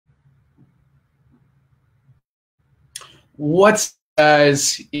What's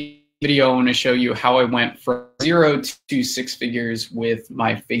guys? In this video, I want to show you how I went from 0 to 6 figures with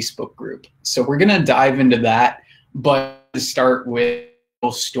my Facebook group. So we're gonna dive into that, but to start with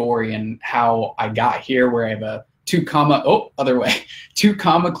a story and how I got here, where I have a 2 Comma Club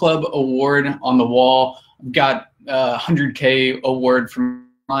award on the wall. I've got a 100K award from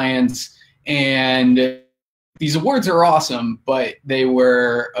clients, and these awards are awesome, but they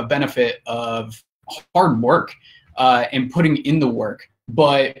were a benefit of hard work and putting in the work.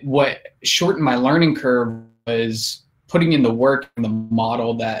 But what shortened my learning curve was putting in the work in the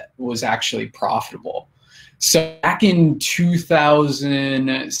model that was actually profitable. So back in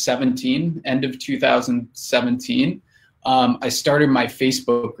 2017, end of 2017, I started my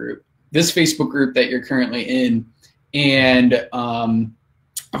Facebook group, this Facebook group that you're currently in. And I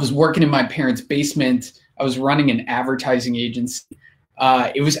was working in my parents' basement. I was running an advertising agency.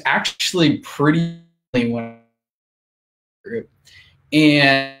 It was actually pretty when group,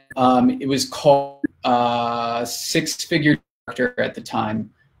 and it was called Six Figure Director at the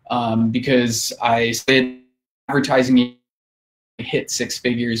time, because I started advertising, hit 6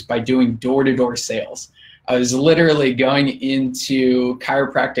 figures by doing door-to-door sales. I was literally going into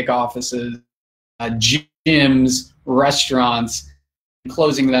chiropractic offices, gyms, restaurants,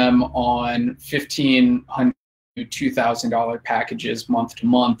 closing them on $1,500 to $2,000 packages month to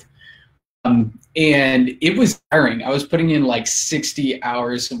month. And it was tiring. I was putting in like 60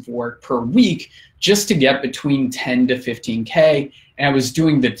 hours of work per week just to get between 10 to 15K. And I was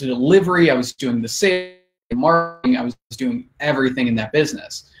doing the delivery, I was doing the sales, the marketing, I was doing everything in that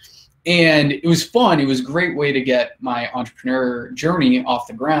business. And it was fun. It was a great way to get my entrepreneur journey off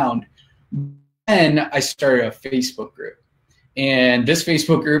the ground. Then I started a Facebook group. And this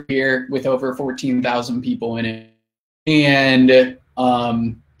Facebook group here with over 14,000 people in it. And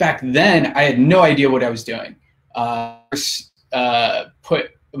back then, I had no idea what I was doing.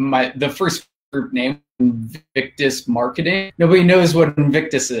 Put the first group name, Invictus Marketing. Nobody knows what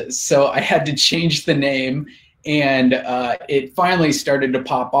Invictus is, so I had to change the name, and it finally started to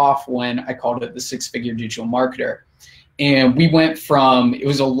pop off when I called it the 6 Figure Digital Marketer. And we went from, it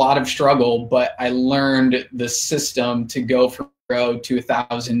was a lot of struggle, but I learned the system to go from 0 to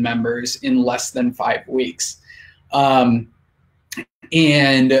 1,000 members in less than 5 weeks.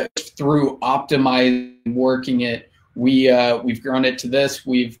 And through optimizing, working it, we've grown it to this.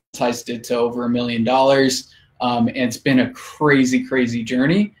 We've sized it to over $1 million, and it's been a crazy, crazy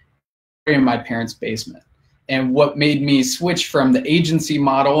journey in my parents' basement. And what made me switch from the agency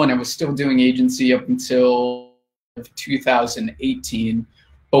model, and I was still doing agency up until 2018,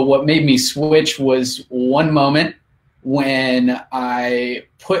 but what made me switch was one moment when I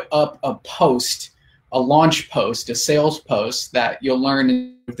put up a post, a launch post, a sales post that you'll learn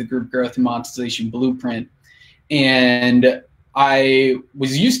in the Group Growth and Monetization Blueprint. And I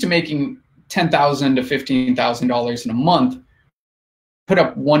was used to making $10,000 to $15,000 in a month, put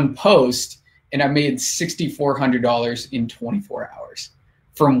up one post, and I made $6,400 in 24 hours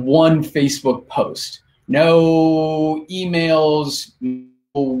from one Facebook post. No emails, no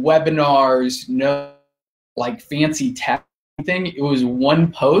webinars, no like fancy tech thing. It was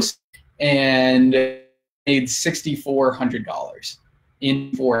one post, and made $6,400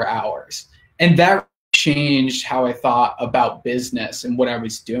 in 4 hours. And that changed how I thought about business and what I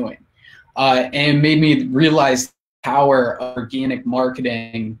was doing, and made me realize the power of organic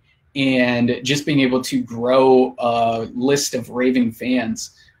marketing and just being able to grow a list of raving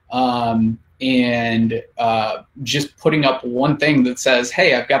fans, and just putting up one thing that says,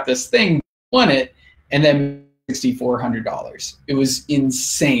 hey, I've got this thing, want it, and then $6,400. It was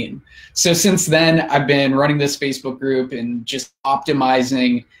insane. So since then, I've been running this Facebook group and just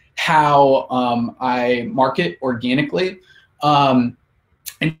optimizing how I market organically, and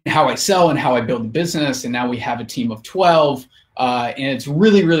how I sell and how I build a business. And now we have a team of 12, and it's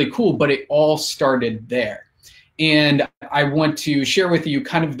really, really cool, but it all started there. And I want to share with you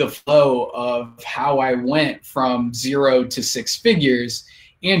kind of the flow of how I went from 0 to 6 figures,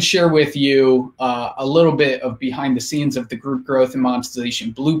 and share with you a little bit of behind the scenes of the Group Growth and Monetization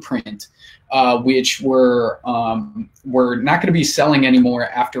Blueprint, which we're not going to be selling anymore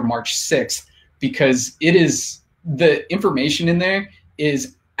after March 6th, because it is, the information in there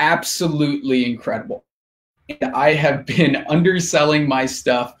is absolutely incredible. And I have been underselling my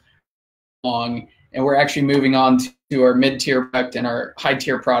stuff long, and we're actually moving on to our mid-tier product and our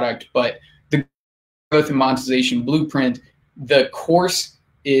high-tier product. But the Growth and Monetization Blueprint, the course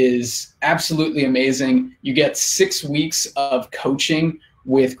is absolutely amazing. You get 6 weeks of coaching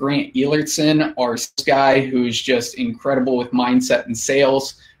with Grant Elertson, our sales guy, who's just incredible with mindset and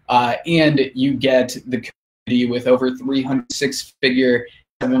sales. And you get the with over 300 six-figure,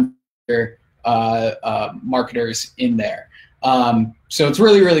 seven-figure marketers in there. So it's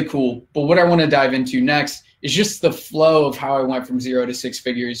really, really cool. But what I want to dive into next is just the flow of how I went from 0 to 6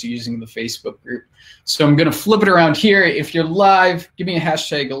 figures using the Facebook group. So I'm going to flip it around here. If you're live, give me a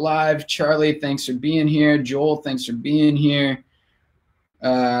hashtag live. Charlie, thanks for being here. Joel, thanks for being here.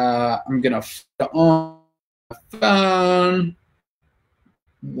 I'm going to flip on the phone.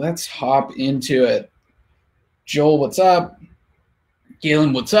 Let's hop into it. Joel, what's up?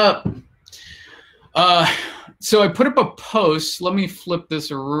 Galen, what's up? So I put up a post. Let me flip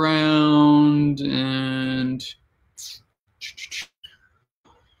this around, and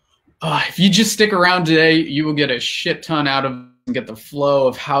if you just stick around today, you will get a shit ton out of and get the flow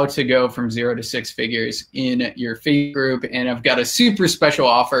of how to go from 0 to 6 figures in your Facebook group. And I've got a super special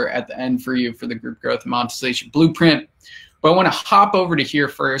offer at the end for you for the Group Growth and Monetization Blueprint. But I want to hop over to here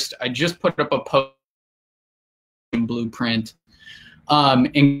first. I just put up a post blueprint,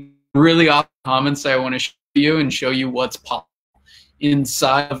 and really awesome comments I want to show you and show you what's possible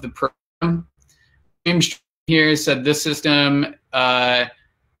inside of the program. James here said this system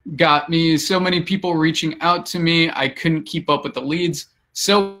got me so many people reaching out to me. I couldn't keep up with the leads.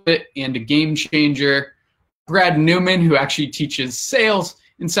 So and a game changer. Brad Newman, who actually teaches sales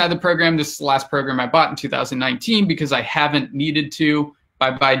inside the program. This is the last program I bought in 2019 because I haven't needed to.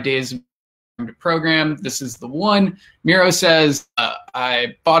 Bye-bye days of the program. This is the one. Miro says,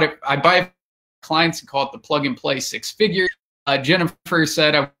 I buy clients and call it the plug and play 6 figures. Jennifer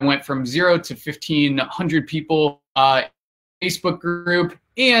said I went from 0 to 1,500 people Facebook group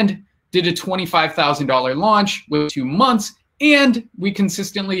and did a $25,000 launch with 2 months, and we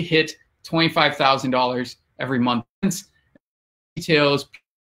consistently hit $25,000 every month. Details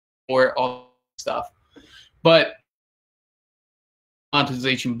for all stuff, but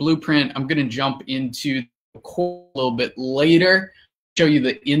monetization blueprint. I'm going to jump into the core a little bit later, show you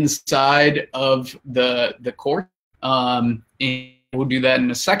the inside of the course, and we'll do that in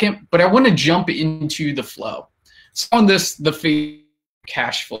a second. But I want to jump into the flow. So on this, the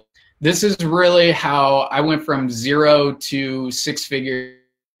cash flow. This is really how I went from 0 to 6 figure,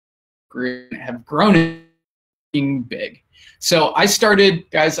 have grown it being big. So I started,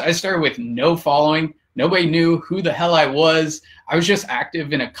 guys, I started with no following. Nobody knew who the hell I was. I was just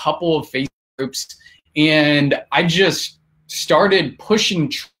active in a couple of Facebook groups, and I just started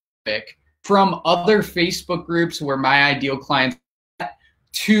pushing traffic from other Facebook groups where my ideal clients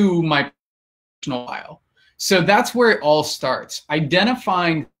to my personal file. So that's where it all starts.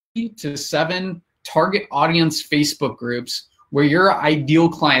 Identifying 3 to 7 target audience Facebook groups where your ideal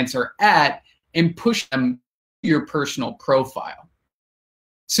clients are at and push them to your personal profile.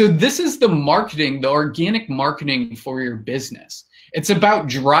 So this is the marketing, the organic marketing for your business. It's about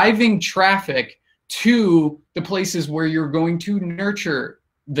driving traffic to the places where you're going to nurture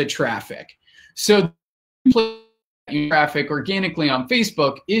the traffic. So traffic organically on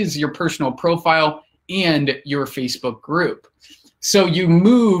Facebook is your personal profile and your Facebook group. So you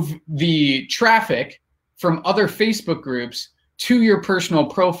move the traffic from other Facebook groups to your personal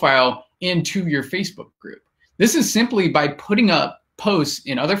profile and to your Facebook group. This is simply by putting up posts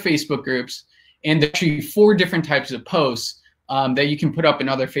in other Facebook groups, and there's actually 4 different types of posts that you can put up in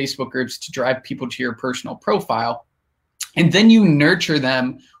other Facebook groups to drive people to your personal profile. And then you nurture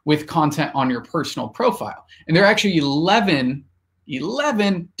them with content on your personal profile. And there are actually 11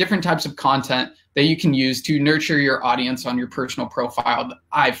 different types of content that you can use to nurture your audience on your personal profile that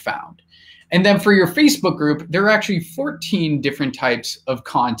I've found. And then for your Facebook group, there are actually 14 different types of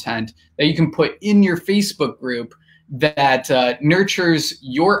content that you can put in your Facebook group that nurtures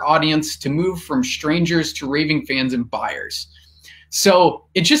your audience to move from strangers to raving fans and buyers. So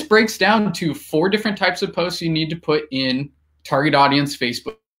it just breaks down to 4 different types of posts you need to put in target audience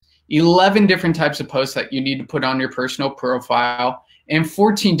Facebook, 11 different types of posts that you need to put on your personal profile, and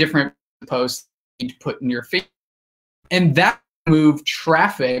 14 different posts you need to put in your Facebook. And that move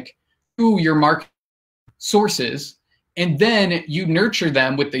traffic to your market sources, and then you nurture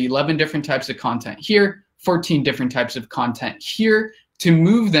them with the 11 different types of content here, 14 different types of content here, to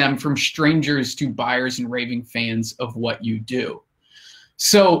move them from strangers to buyers and raving fans of what you do.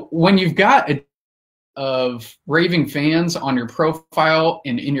 So when you've got a of raving fans on your profile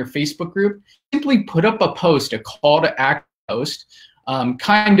and in your Facebook group, simply put up a post, a call to action post,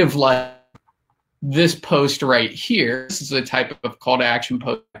 kind of like this post right here. This is a type of call to action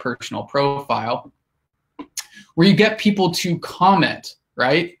post, personal profile, where you get people to comment,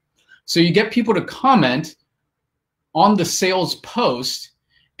 right? So you get people to comment on the sales post,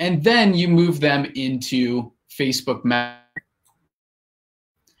 and then you move them into Facebook Messenger.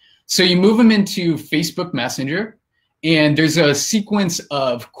 So you move them into Facebook Messenger, and there's a sequence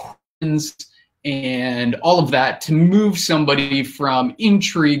of questions and all of that to move somebody from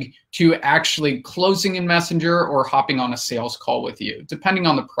intrigue to actually closing in Messenger or hopping on a sales call with you, depending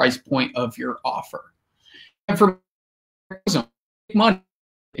on the price point of your offer. And for money,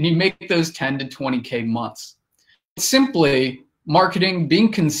 and you make those 10 to 20K months. It's simply marketing,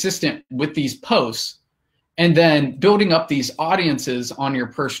 being consistent with these posts, and then building up these audiences on your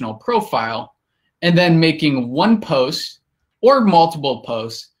personal profile, and then making one post or multiple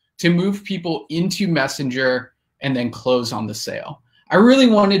posts to move people into Messenger and then close on the sale. I really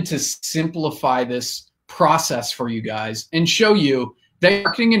wanted to simplify this process for you guys and show you that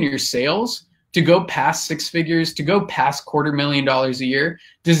marketing in your sales to go past 6 figures, to go past $250,000 a year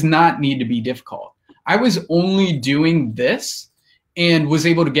does not need to be difficult. I was only doing this and was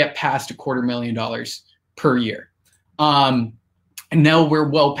able to get past $250,000 per year. And now we're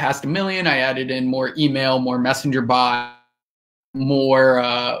well past $1 million. I added in more email, more messenger bot, more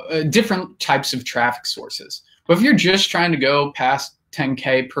different types of traffic sources. But if you're just trying to go past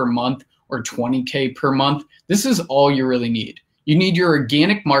 10K per month or 20K per month, this is all you really need. You need your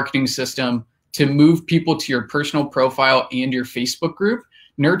organic marketing system to move people to your personal profile and your Facebook group.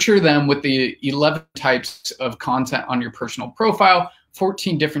 Nurture them with the 11 types of content on your personal profile,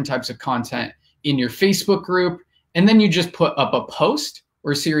 14 different types of content in your Facebook group, and then you just put up a post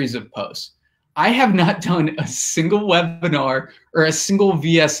or a series of posts. I have not done a single webinar or a single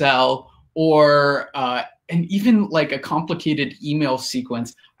VSL or and even like a complicated email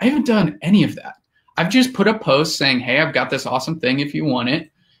sequence. I haven't done any of that. I've just put a post saying, hey, I've got this awesome thing if you want it,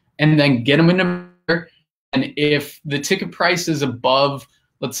 and then get them into. And if the ticket price is above,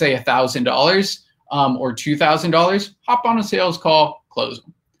 let's say $1,000 or $2,000, hop on a sales call, close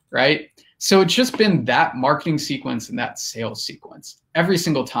them, right? So it's just been that marketing sequence and that sales sequence every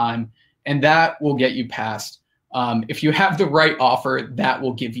single time, and that will get you past. If you have the right offer, that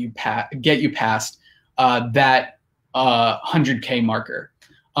will get you past that 100K marker,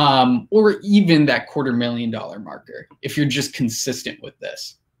 or even that $250,000 marker if you're just consistent with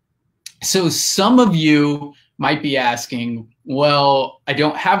this. So some of you might be asking, well, I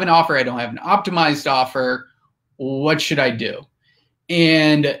don't have an offer. I don't have an optimized offer. What should I do?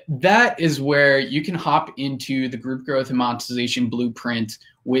 And that is where you can hop into the Group Growth and Monetization Blueprint,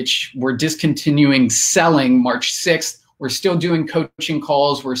 which we're discontinuing selling March 6th. We're still doing coaching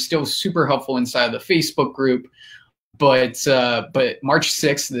calls. We're still super helpful inside of the Facebook group. But March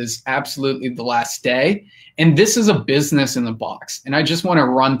 6th is absolutely the last day. And this is a business in the box. And I just want to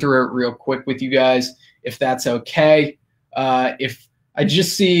run through it real quick with you guys, if that's okay. If I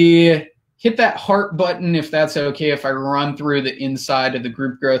just see, hit that heart button if that's okay, if I run through the inside of the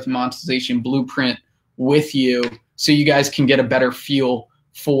Group Growth and Monetization Blueprint with you so you guys can get a better feel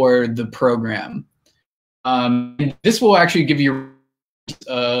for the program. And this will actually give you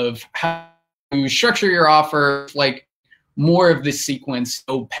of how to structure your offer, like more of the sequence,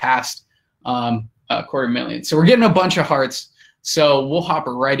 go past $250,000. So we're getting a bunch of hearts. So we'll hop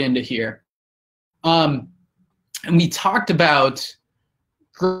right into here. And we talked about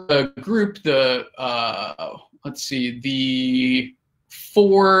the group, let's see, the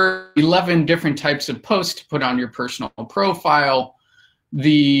 11 different types of posts to put on your personal profile,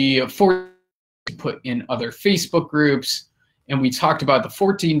 the 4 to put in other Facebook groups, and we talked about the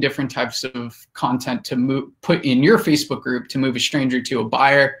 14 different types of content to put in your Facebook group to move a stranger to a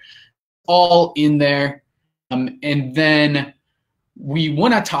buyer, all in there. And then we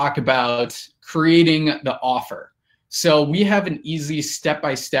want to talk about creating the offer. So we have an easy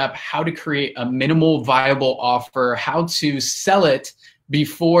step-by-step how to create a minimal viable offer, how to sell it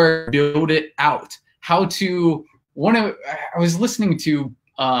before build it out, how to, I was listening to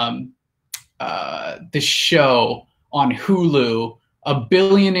the show on Hulu, a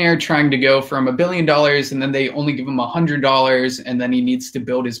billionaire trying to go from $1 billion and then they only give him $100 and then he needs to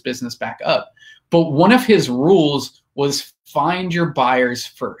build his business back up. But one of his rules was find your buyers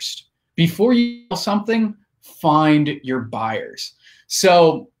first. Before you sell something, find your buyers.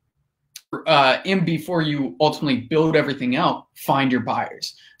 So, and before you ultimately build everything out, find your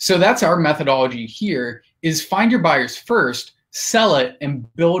buyers. So that's our methodology here, is find your buyers first, sell it,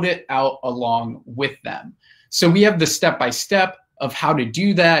 and build it out along with them. So we have the step-by-step of how to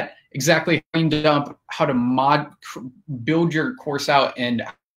do that, exactly how to build your course out and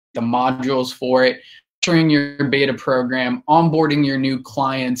the modules for it, structuring your beta program, onboarding your new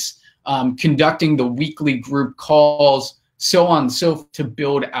clients, conducting the weekly group calls, so on and so forth, to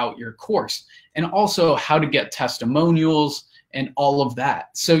build out your course, and also how to get testimonials and all of that.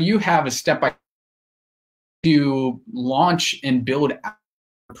 So you have a step-by-step to launch and build out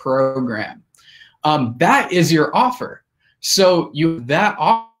program. That is your offer. So you that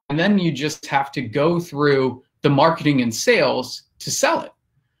offer, and then you just have to go through the marketing and sales to sell it.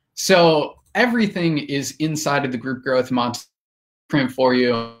 So everything is inside of the Group Growth Monetization Blueprint for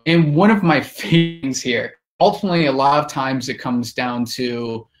you. And one of my things here, ultimately, a lot of times it comes down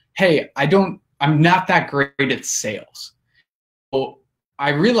to, hey, I'm not that great at sales. So I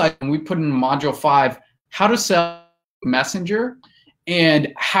realized when we put in Module 5, how to sell Messenger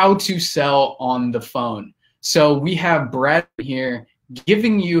and how to sell on the phone. So we have Brad here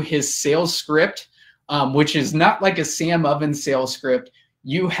giving you his sales script, which is not like a Sam Ovens sales script.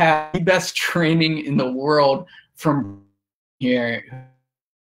 You have the best training in the world from here,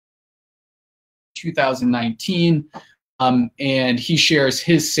 2019, and he shares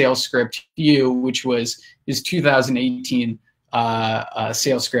his sales script to you, which was his 2018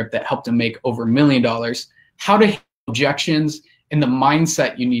 sales script that helped him make over $1 million. How to handle objections and the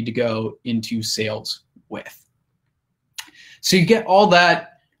mindset you need to go into sales with. So you get all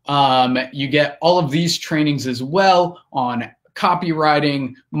that. You get all of these trainings as well on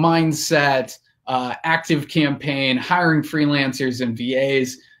copywriting, mindset, active campaign, hiring freelancers and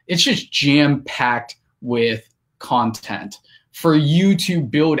VAs. It's just jam-packed with content for you to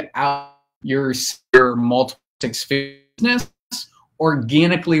build out your multiple six-figure business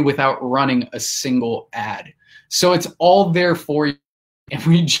organically without running a single ad. So it's all there for you, and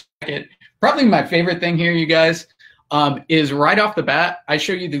we check it. Probably my favorite thing here, you guys, is right off the bat, I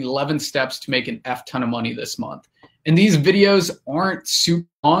show you the 11 steps to make an F ton of money this month. And these videos aren't super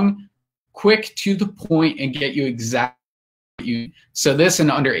long, quick to the point, and get you exactly what you need. So this in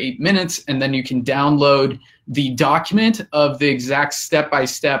under 8 minutes, and then you can download the document of the exact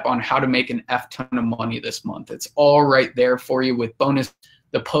step-by-step on how to make an F ton of money this month. It's all right there for you with bonus,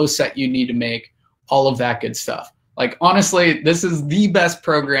 the posts that you need to make, all of that good stuff. Like, honestly, this is the best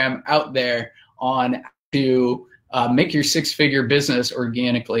program out there on to make your six-figure business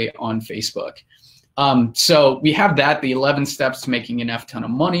organically on Facebook. So we have that, the 11 steps to making an F ton of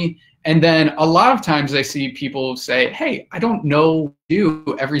money. And then a lot of times I see people say, hey, I don't know what to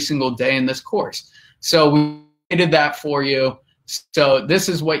do every single day in this course. So we did that for you. So this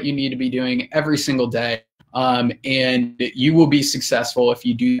is what you need to be doing every single day. And you will be successful if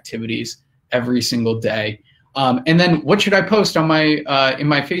you do activities every single day. And then what should I post on my in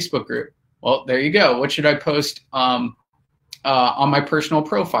my Facebook group? Well, there you go. What should I post on my personal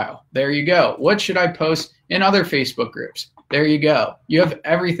profile? There you go. What should I post in other Facebook groups? There you go. You have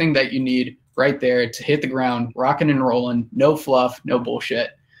everything that you need right there to hit the ground, rocking and rolling, no fluff, no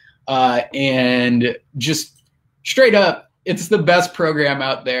bullshit. And just straight up, it's the best program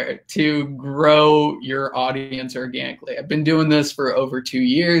out there to grow your audience organically. I've been doing this for over 2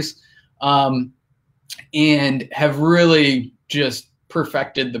 years and have really just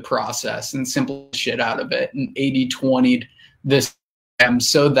perfected the process and simplified shit out of it and 80-20'd this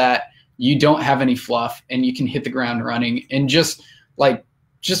so that you don't have any fluff and you can hit the ground running. And just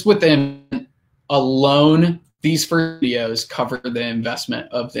within alone, these first videos cover the investment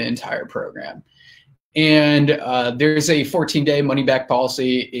of the entire program. And there's a 14-day money-back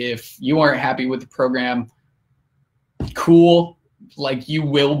policy. If you aren't happy with the program, cool. Like, you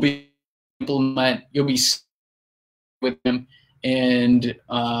will be you'll be with them and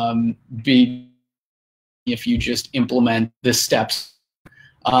be if you just implement the steps.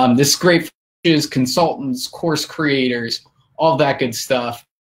 This is great for consultants, course creators, all that good stuff.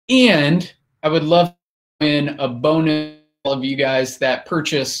 And I would love to win a bonus for all of you guys that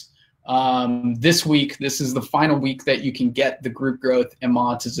purchase this week. This is the final week that you can get the Group Growth and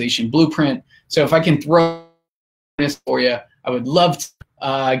Monetization Blueprint. So if I can throw this for you, I would love to.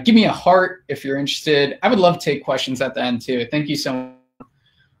 Give me a heart if you're interested. I would love to take questions at the end too. Thank you so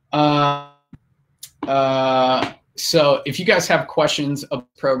much. So if you guys have questions of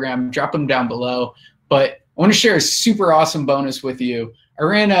the program, drop them down below. But I want to share a super awesome bonus with you. I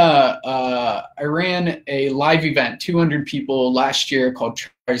ran a live event, 200 people last year, called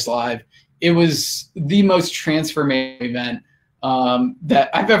Tribe Buyers Live. It was the most transformative event that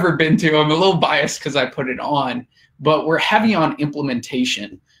I've ever been to. I'm a little biased because I put it on, but we're heavy on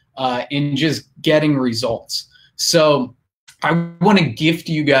implementation and just getting results. So I want to gift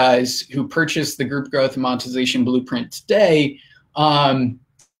you guys who purchased the Group Growth and Monetization Blueprint today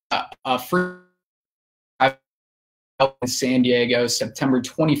a free in San Diego, September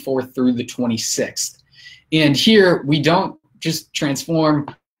 24th through the 26th. And here we don't just transform,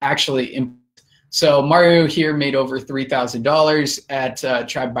 actually. So Mario here made over $3,000 at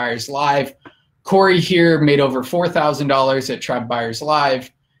Tribe Buyers Live. Corey here made over $4,000 at Tribe Buyers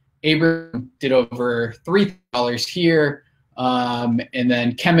Live. Abram did over $3,000 here. And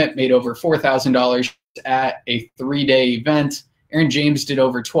then Kemet made over $4,000 at a 3-day event. Aaron James did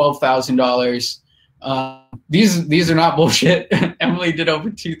over $12,000. These are not bullshit. Emily did over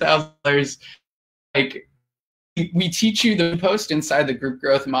 $2,000. Like, we teach you the post inside the Group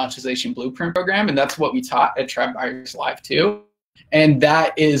Growth and Monetization Blueprint program, and that's what we taught at Tribe Buyers Live too. And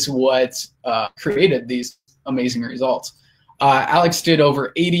that is what created these amazing results. Alex did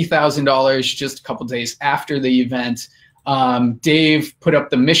over $80,000 just a couple days after the event. Dave put up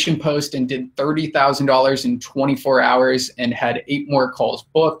the mission post and did $30,000 in 24 hours and had 8 more calls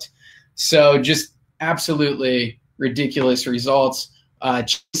booked. So just absolutely ridiculous results.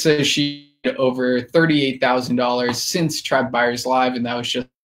 She says she did over $38,000 since Tribe Buyers Live, and that was just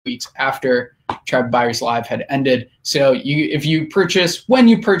weeks after Tribe Buyers Live had ended. So if you purchase, when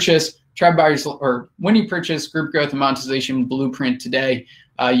you purchase Tribe Buyers, or when you purchase Group Growth and Monetization Blueprint today,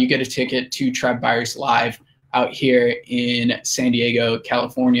 you get a ticket to Tribe Buyers Live out here in San Diego,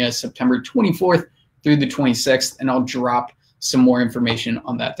 California, September 24th through the 26th, and I'll drop some more information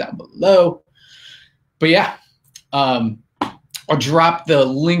on that down below. But yeah, I'll drop the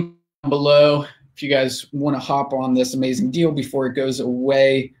link below if you guys want to hop on this amazing deal before it goes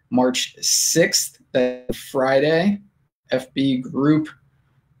away March 6th, that Friday. FB Group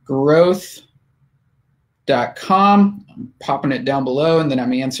Growth.com. I'm popping it down below, and then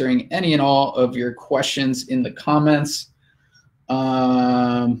I'm answering any and all of your questions in the comments.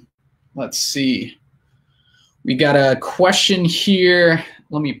 Let's see. We got a question here.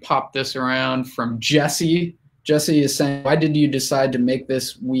 Let me pop this around from Jesse. Jesse is saying, why did you decide to make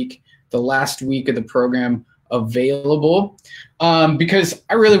this week the last week of the program available? Because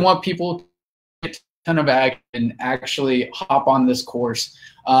I really want people to get a ton of action and actually hop on this course.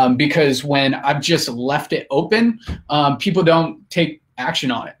 Because when I've just left it open, people don't take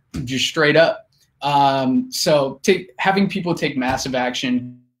action on it, just straight up. So having people take massive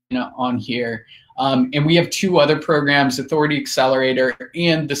action, on here. And we have 2 other programs, Authority Accelerator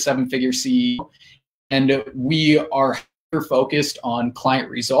and the 7-Figure CEO. And we are focused on client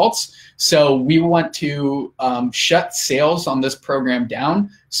results. So we want to shut sales on this program down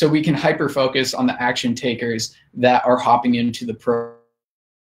so we can hyper focus on the action takers that are hopping into the program.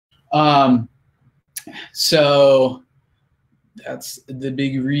 So that's the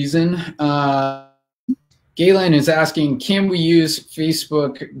big reason. Galen is asking, can we use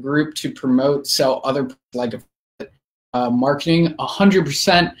Facebook group to promote, sell other, like marketing?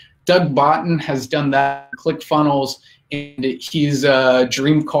 100%. Doug Botten has done that, ClickFunnels, and he's a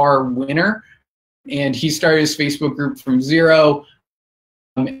dream car winner. And he started his Facebook group from 0.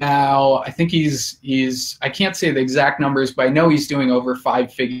 Now, I think he's I can't say the exact numbers, but I know he's doing over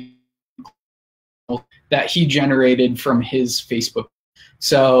 5 figures that he generated from his Facebook.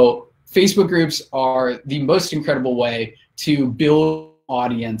 So Facebook groups are the most incredible way to build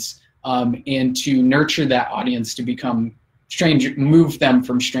audience and to nurture that audience to become move them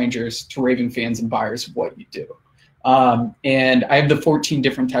from strangers to raving fans and buyers of what you do. And I have the 14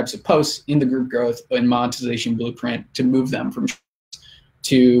 different types of posts in the Group Growth and Monetization Blueprint to move them from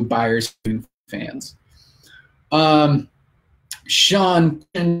to buyers and fans. Sean,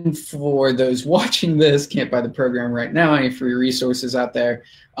 for those watching this, can't buy the program right now, any free resources out there.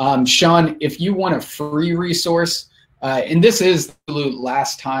 Sean, if you want a free resource, and this is the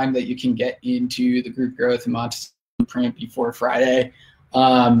last time that you can get into the Group Growth and Monetization Blueprint before Friday.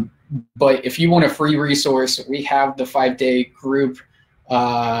 But if you want a free resource, we have the 5-day group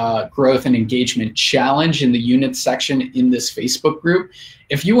growth and engagement challenge in the units section in this Facebook group.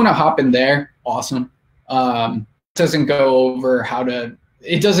 If you want to hop in there, awesome. It doesn't go over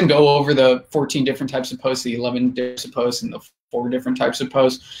it doesn't go over the 14 different types of posts, the 11 types of posts, and the 4 different types of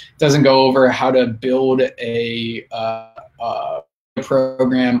posts. It doesn't go over how to build a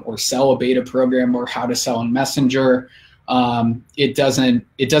program or sell a beta program or how to sell on Messenger. It doesn't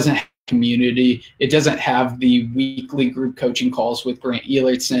have community. It doesn't have the weekly group coaching calls with Grant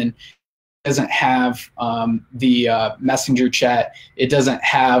Elertson. It doesn't have the Messenger chat. It doesn't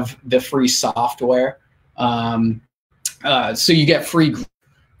have the free software. So you get free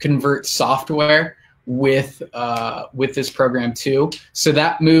Convert software with this program too. So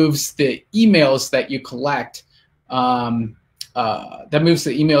that moves the emails that you collect. That moves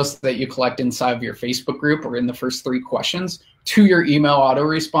the emails that you collect inside of your Facebook group or in the first 3 questions to your email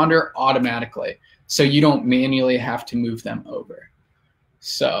autoresponder automatically. So you don't manually have to move them over.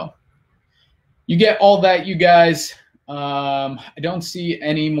 So you get all that, you guys. I don't see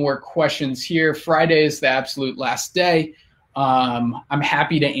any more questions here. Friday is the absolute last day. I'm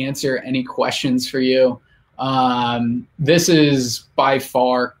happy to answer any questions for you. This is by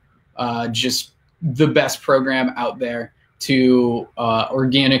far just the best program out there to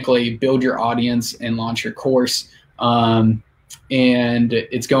organically build your audience and launch your course. And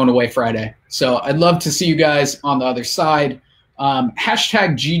it's going away Friday. So I'd love to see you guys on the other side.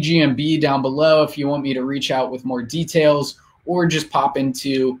 Hashtag GGMB down below if you want me to reach out with more details, or just pop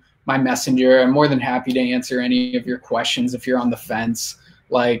into my messenger. I'm more than happy to answer any of your questions if you're on the fence.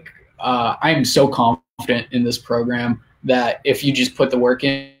 Like, I am so confident in this program that if you just put the work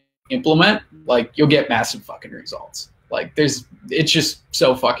in, implement, like, you'll get massive fucking results. Like, it's just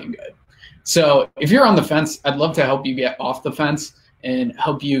so fucking good. So if you're on the fence, I'd love to help you get off the fence and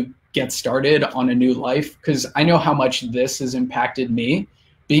help you get started on a new life, because I know how much this has impacted me.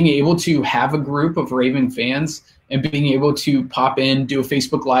 Being able to have a group of raving fans and being able to pop in, do a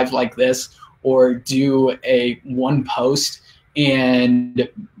Facebook Live like this, or do a one post, and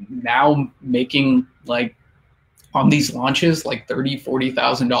now making, like, on these launches, like $30,000,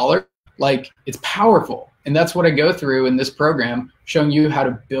 $40,000, like, it's powerful. And that's what I go through in this program, showing you how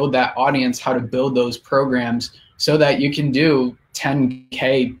to build that audience, how to build those programs so that you can do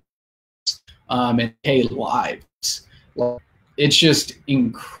 10K and K lives. It's just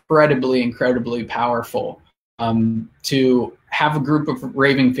incredibly, incredibly powerful to have a group of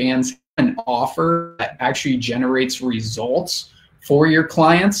raving fans, an offer that actually generates results for your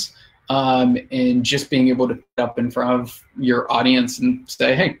clients, and just being able to put up in front of your audience and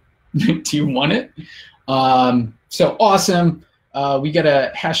say, hey, do you want it? So awesome. We got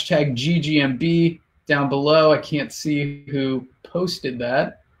a hashtag GGMB down below. I can't see who posted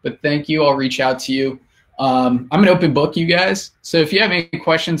that, but thank you. I'll reach out to you. I'm an open book, you guys. So if you have any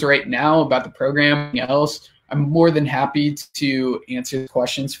questions right now about the program or else, I'm more than happy to answer the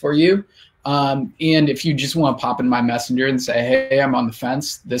questions for you. And if you just want to pop in my messenger and say, hey, I'm on the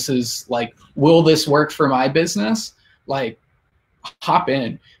fence, this is like, will this work for my business? Like, hop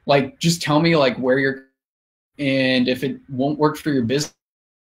in. Like, just tell me, like, where you're, and if it won't work for your business,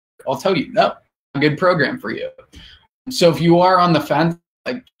 I'll tell you, no, a good program for you. So if you are on the fence,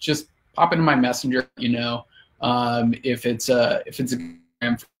 like, just pop into my messenger, you know, if it's a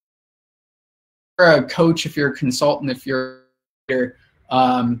program for a coach, if you're a consultant, if you're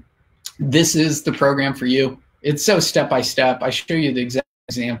this is the program for you. It's so step-by-step. I show you the exact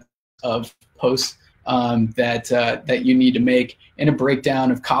example of posts that you need to make, and a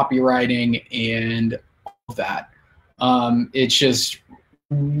breakdown of copywriting and all of that. It's just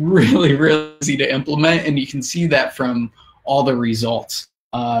really, really easy to implement, and you can see that from all the results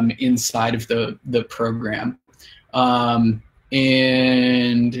inside of the program. And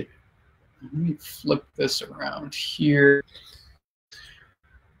let me flip this around here.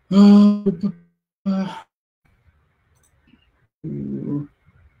 Oh,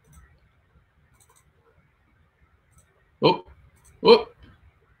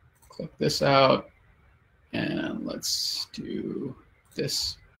 click this out, and let's do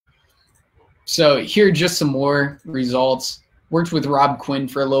this. So here are just some more results. Worked with Rob Quinn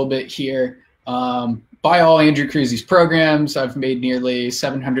for a little bit here. Buy all Andrew Krusze's programs. I've made nearly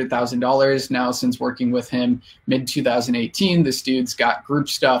 $700,000 now since working with him mid-2018. This dude's got group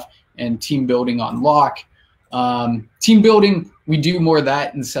stuff and team building on lock. Team building, we do more of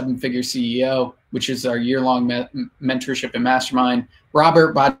that in Seven Figure CEO, which is our year-long mentorship and mastermind.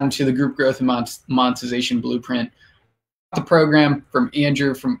 Robert bought into the group growth and monetization blueprint. The program from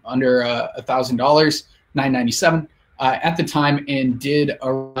Andrew from under $1,000, $997 at the time, and did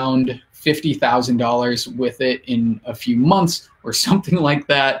around $50,000 with it in a few months or something like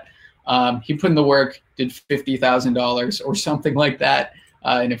that. He put in the work, did $50,000 or something like that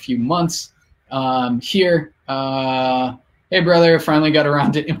in a few months. Here, hey brother, finally got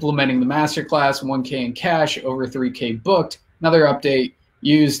around to implementing the masterclass, 1K in cash, over 3K booked. Another update,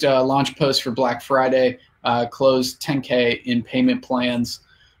 used launch post for Black Friday, closed 10K in payment plans.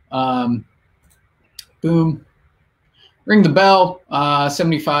 Boom. Ring the bell,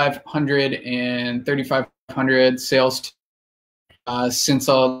 7,500 and 3,500 sales since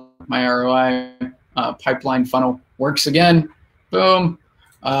all my ROI pipeline funnel works again. Boom.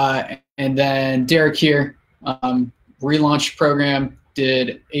 And then Derek here, relaunched program,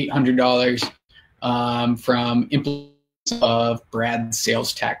 did $800 from implementation of Brad's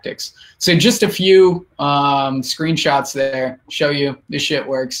sales tactics. So just a few screenshots there, show you this shit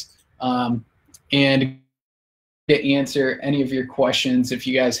works. And to answer any of your questions if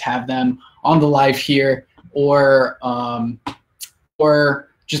you guys have them on the live here, or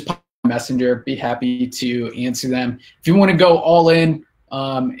just pop a messenger, be happy to answer them. If you want to go all in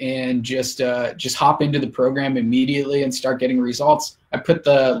and just hop into the program immediately and start getting results, I put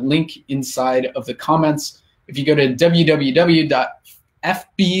the link inside of the comments. If you go to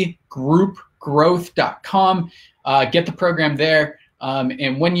www.fbgroupgrowth.com, get the program there.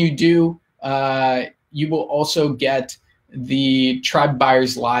 And when you do, you will also get the Tribe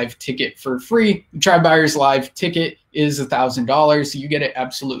Buyers Live ticket for free. The Tribe Buyers Live ticket is $1,000. You get it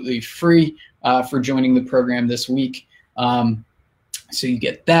absolutely free for joining the program this week. So you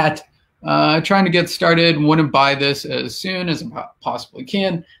get that. Trying to get started. Want to buy this as soon as I possibly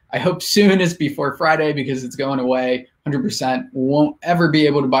can. I hope soon is before Friday because it's going away 100%. Won't ever be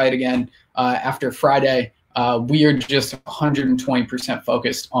able to buy it again after Friday. We are just 120%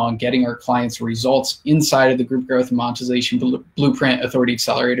 focused on getting our clients results inside of the Group Growth and Monetization Blueprint Authority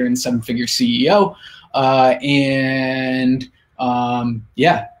Accelerator and 7-Figure CEO.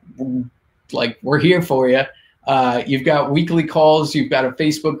 Yeah, like we're here for you. You've got weekly calls. You've got a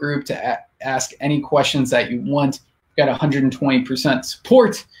Facebook group to ask any questions that you want. You've got 120%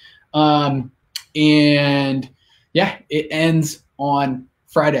 support. And yeah, it ends on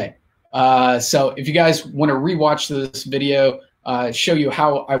Friday. So if you guys want to rewatch this video, show you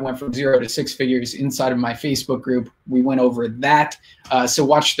how I went from 0 to 6 figures inside of my Facebook group, we went over that. So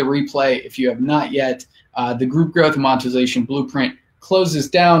watch the replay if you have not yet. The Group Growth and Monetization Blueprint closes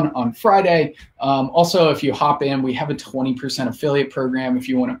down on Friday. Also, if you hop in, we have a 20% affiliate program. If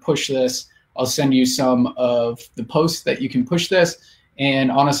you want to push this, I'll send you some of the posts that you can push this. And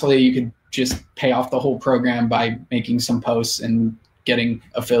honestly, you could just pay off the whole program by making some posts and getting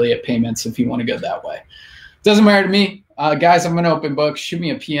affiliate payments if you want to go that way. Doesn't matter to me. Guys, I'm an open book. Shoot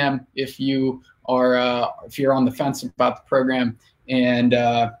me a PM if you are if you're on the fence about the program. And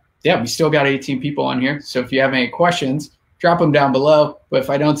yeah, we still got 18 people on here. So if you have any questions, drop them down below. But if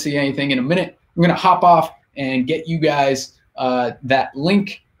I don't see anything in a minute, I'm going to hop off and get you guys that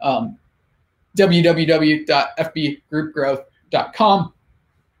link, www.fbgroupgrowth.com.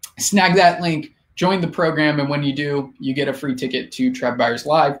 Snag that link, join the program, and when you do, you get a free ticket to Tribe Buyers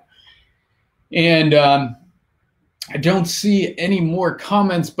Live. And I don't see any more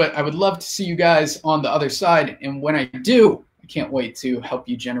comments, but I would love to see you guys on the other side. And when I do, I can't wait to help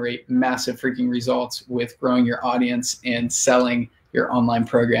you generate massive freaking results with growing your audience and selling your online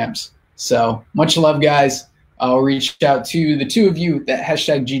programs. So much love, guys. I'll reach out to the two of you that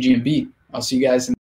hashtag GGMB. I'll see you guys in